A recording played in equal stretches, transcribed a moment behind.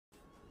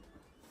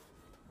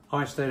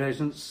Hi estate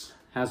agents,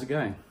 how's it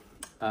going?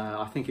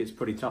 I think it's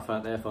pretty tough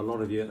out there for a lot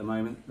of you at the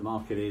moment. The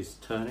market is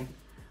turning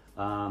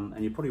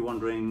and you're probably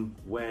wondering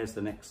where's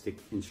the next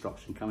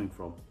instruction coming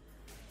from.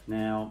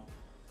 Now,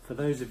 for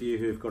those of you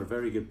who have got a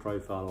very good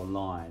profile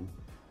online,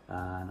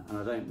 and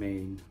I don't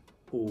mean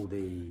all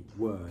the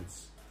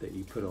words that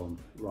you put on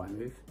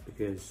Rightmove,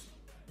 because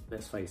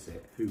let's face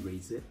it, who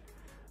reads it?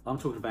 I'm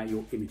talking about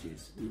your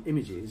images. The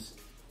images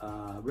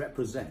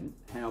represent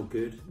how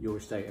good your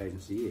estate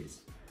agency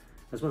is,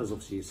 as well as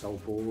obviously your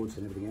sold boards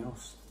and everything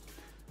else.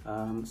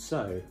 Are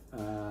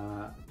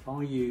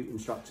you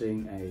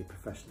instructing a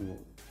professional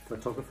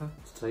photographer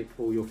to take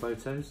all your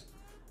photos?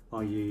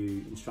 Are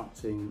you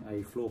instructing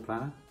a floor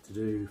planner to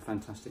do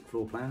fantastic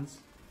floor plans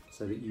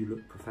so that you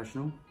look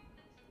professional?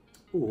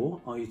 Or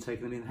are you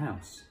taking them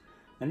in-house?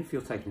 And if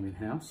you're taking them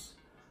in-house,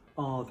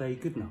 are they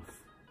good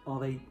enough?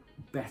 Are they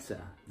better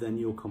than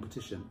your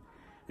competition?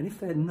 And if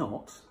they're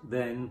not,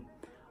 then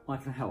I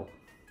can help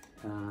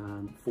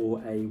for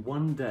a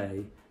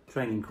one-day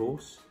training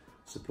course,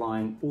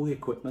 supplying all the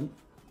equipment.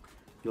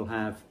 You'll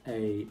have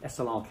a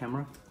SLR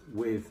camera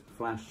with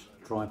flash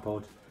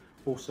tripod.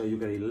 Also, you'll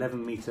get an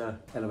 11-meter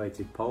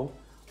elevated pole.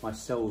 I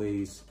sell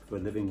these for a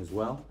living as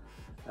well,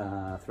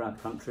 throughout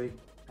the country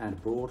and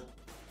abroad.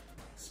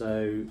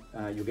 So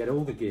you'll get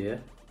all the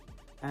gear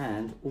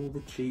and all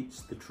the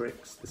cheats, the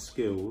tricks, the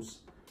skills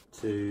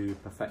to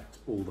perfect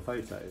all the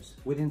photos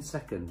within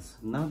seconds.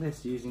 None of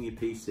this using your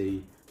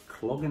PC,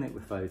 clogging it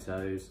with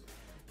photos,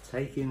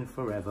 taking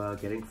forever,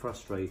 getting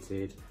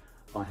frustrated.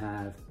 I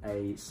have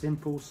a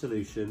simple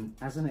solution.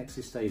 As an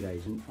ex-estate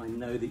agent, I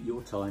know that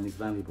your time is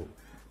valuable.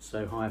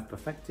 So I have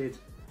perfected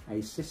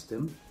a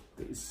system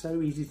that is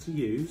so easy to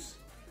use.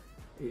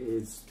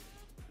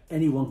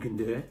 Anyone can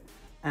do it,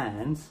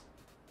 and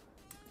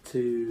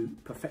to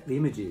perfect the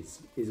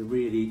images is a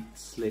really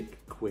slick,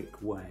 quick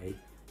way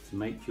to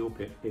make your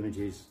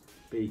images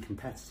be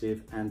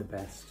competitive and the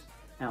best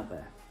out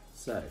there.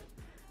 So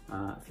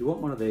if you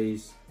want one of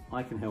these,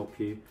 I can help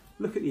you.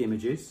 Look at the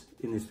images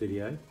in this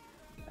video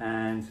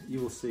and you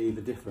will see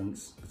the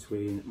difference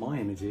between my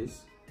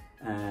images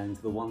and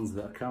the ones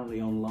that are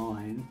currently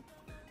online,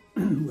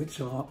 which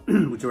are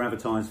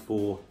advertised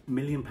for £1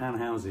 million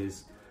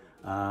houses,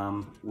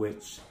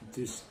 which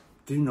just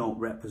do not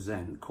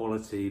represent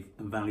quality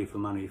and value for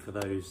money for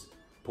those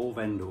poor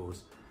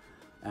vendors.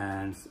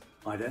 And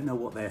I don't know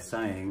what they're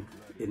saying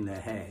in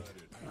their head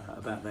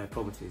about their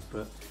properties,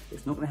 but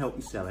it's not going to help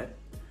you sell it.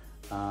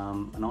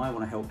 And I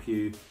want to help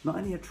you not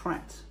only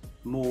attract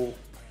more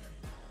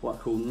what I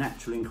call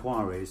natural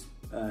inquiries,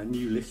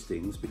 new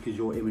listings, because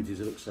your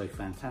images look so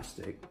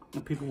fantastic,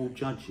 and people will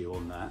judge you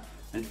on that.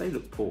 And if they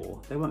look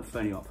poor, they won't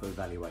phone you up for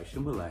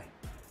evaluation, will they?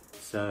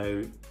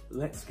 So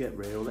let's get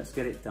real, let's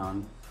get it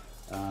done.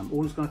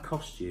 All it's going to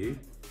cost you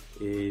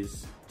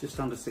is just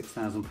under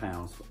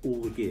 £6,000 for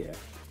all the gear.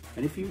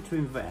 And if you were to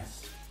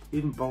invest,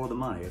 even borrow the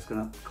money, it's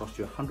going to cost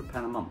you £100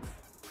 a month.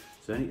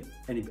 So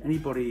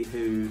anybody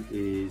who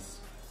is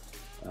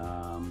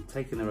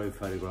taking their own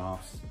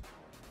photographs,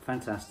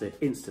 fantastic,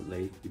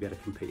 instantly you better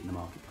compete in the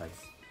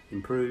marketplace.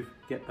 Improve,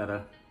 get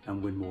better,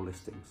 and win more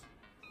listings.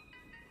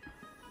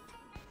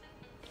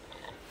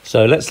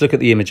 So let's look at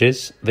the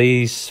images.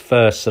 These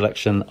first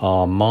selection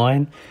are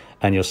mine,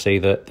 and you'll see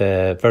that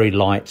they're very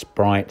light,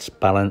 bright,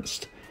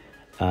 balanced.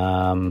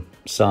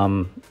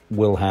 Some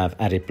will have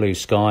added blue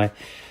sky,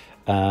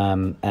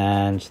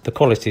 and the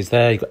quality is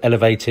there. You've got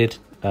elevated,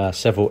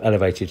 several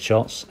elevated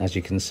shots, as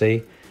you can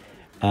see,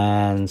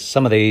 and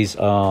some of these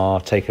are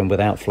taken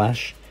without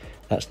flash.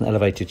 That's an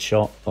elevated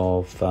shot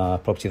of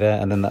property there,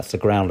 and then that's the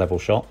ground level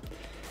shot.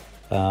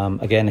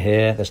 Again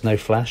here, there's no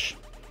flash.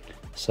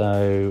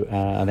 So,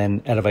 and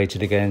then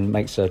elevated again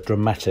makes a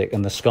dramatic,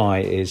 and the sky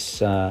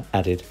is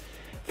added.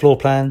 Floor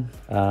plan,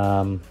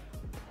 and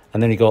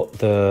then you got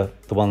the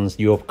ones,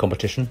 your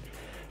competition,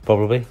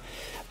 probably,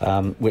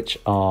 which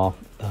are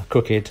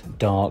crooked,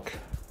 dark,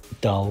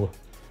 dull,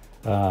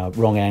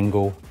 wrong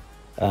angle.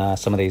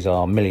 Some of these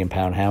are £1 million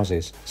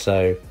houses.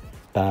 So,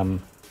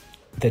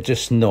 they're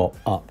just not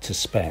up to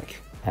spec.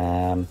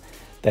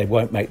 They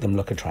won't make them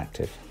look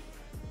attractive.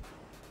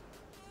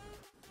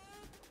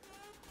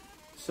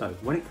 So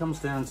when it comes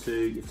down to,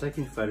 you've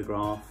taken a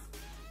photograph,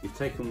 you've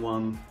taken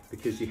one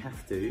because you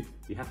have to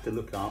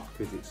look up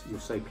because you're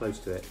so close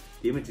to it.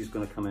 The image is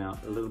going to come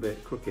out a little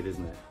bit crooked,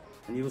 isn't it?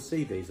 And you will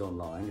see these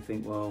online, you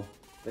think, well,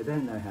 they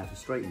don't know how to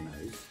straighten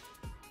those.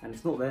 And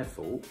it's not their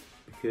fault,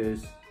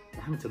 because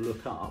they're having to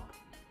look up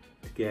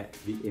to get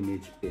the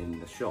image in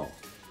the shot.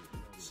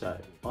 So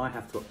I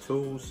have got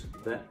tools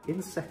that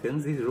in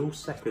seconds, these are all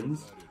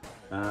seconds,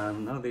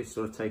 none of this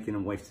sort of taking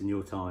and wasting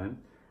your time.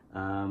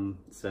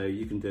 So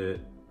you can do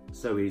it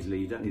so easily,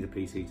 you don't need a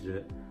PC to do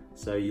it.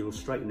 So you'll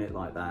straighten it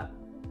like that,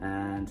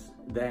 and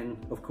then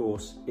of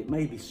course it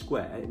may be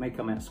square, it may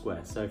come out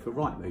square. So for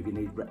Rightmove you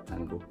need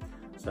rectangle.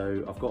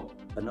 So I've got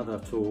another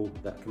tool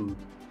that can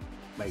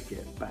make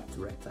it back to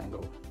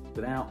rectangle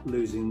without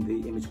losing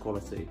the image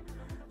quality.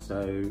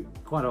 So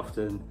quite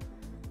often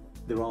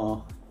there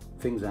are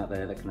things out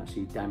there that can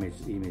actually damage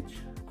the image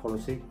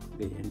quality,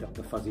 you end up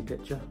with a fuzzy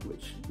picture,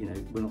 which, you know,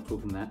 we're not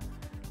talking that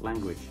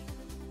language.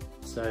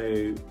 So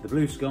the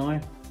blue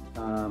sky,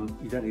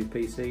 you don't need a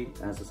PC,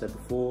 as I said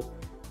before.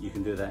 You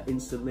can do that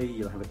instantly.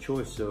 You'll have a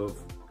choice of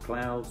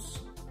clouds,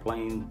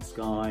 plain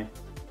sky,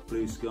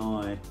 blue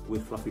sky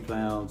with fluffy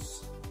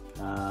clouds,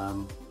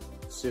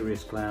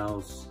 cirrus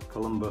clouds,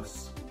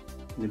 Columbus,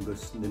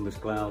 nimbus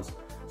clouds.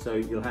 So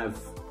you'll have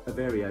a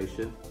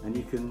variation, and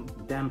you can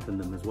dampen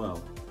them as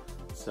well.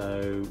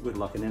 So with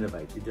like an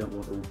elevator, you don't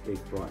want all big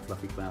bright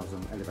fluffy clouds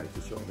on an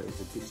elevator shot that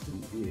is a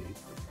distant view.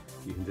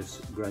 You can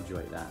just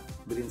graduate that.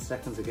 Within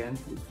seconds again,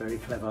 it's very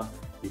clever,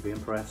 you'll be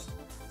impressed.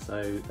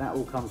 So that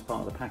all comes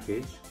part of the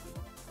package.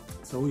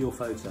 So all your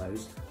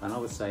photos, and I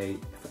would say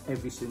for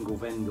every single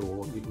vendor,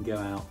 you can go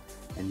out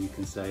and you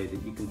can say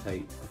that you can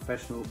take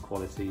professional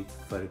quality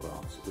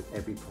photographs with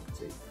every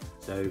property.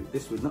 So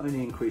this would not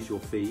only increase your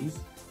fees,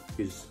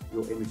 because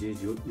your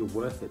images, you're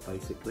worth it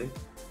basically.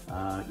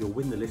 You'll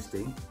win the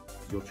listing,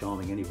 you're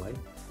charming anyway.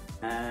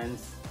 And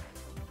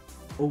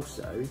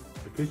also,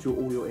 because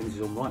all your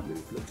images on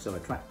Rightmove look so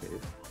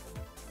attractive,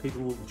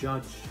 people will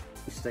judge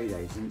estate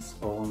agents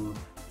on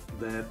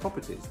their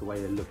properties, the way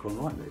they look on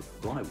Rightmove.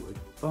 I would.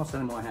 If I was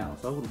selling my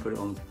house, I wouldn't put it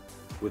on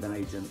with an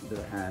agent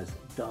that has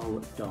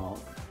dull, dark,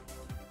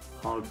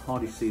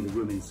 hardly see the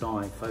room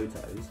inside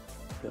photos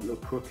that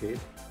look crooked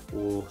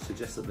or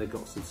suggest that they've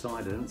got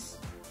subsidence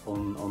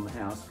on the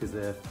house because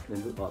they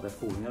look like they're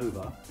falling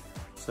over.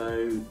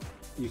 So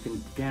you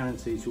can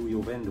guarantee to all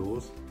your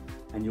vendors,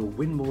 and you'll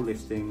win more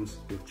listings,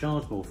 you'll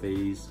charge more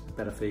fees,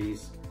 better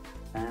fees,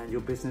 and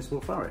your business will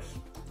flourish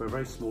for a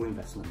very small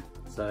investment.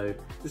 So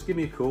just give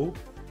me a call.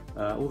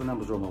 All the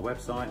numbers are on my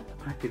website,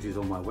 the package is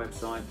on my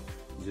website.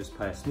 You just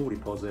pay a small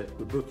deposit,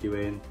 we'll book you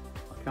in,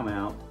 I'll come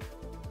out,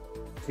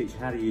 teach you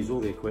how to use all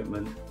the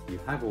equipment, you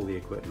have all the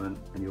equipment,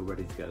 and you're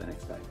ready to go the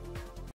next day.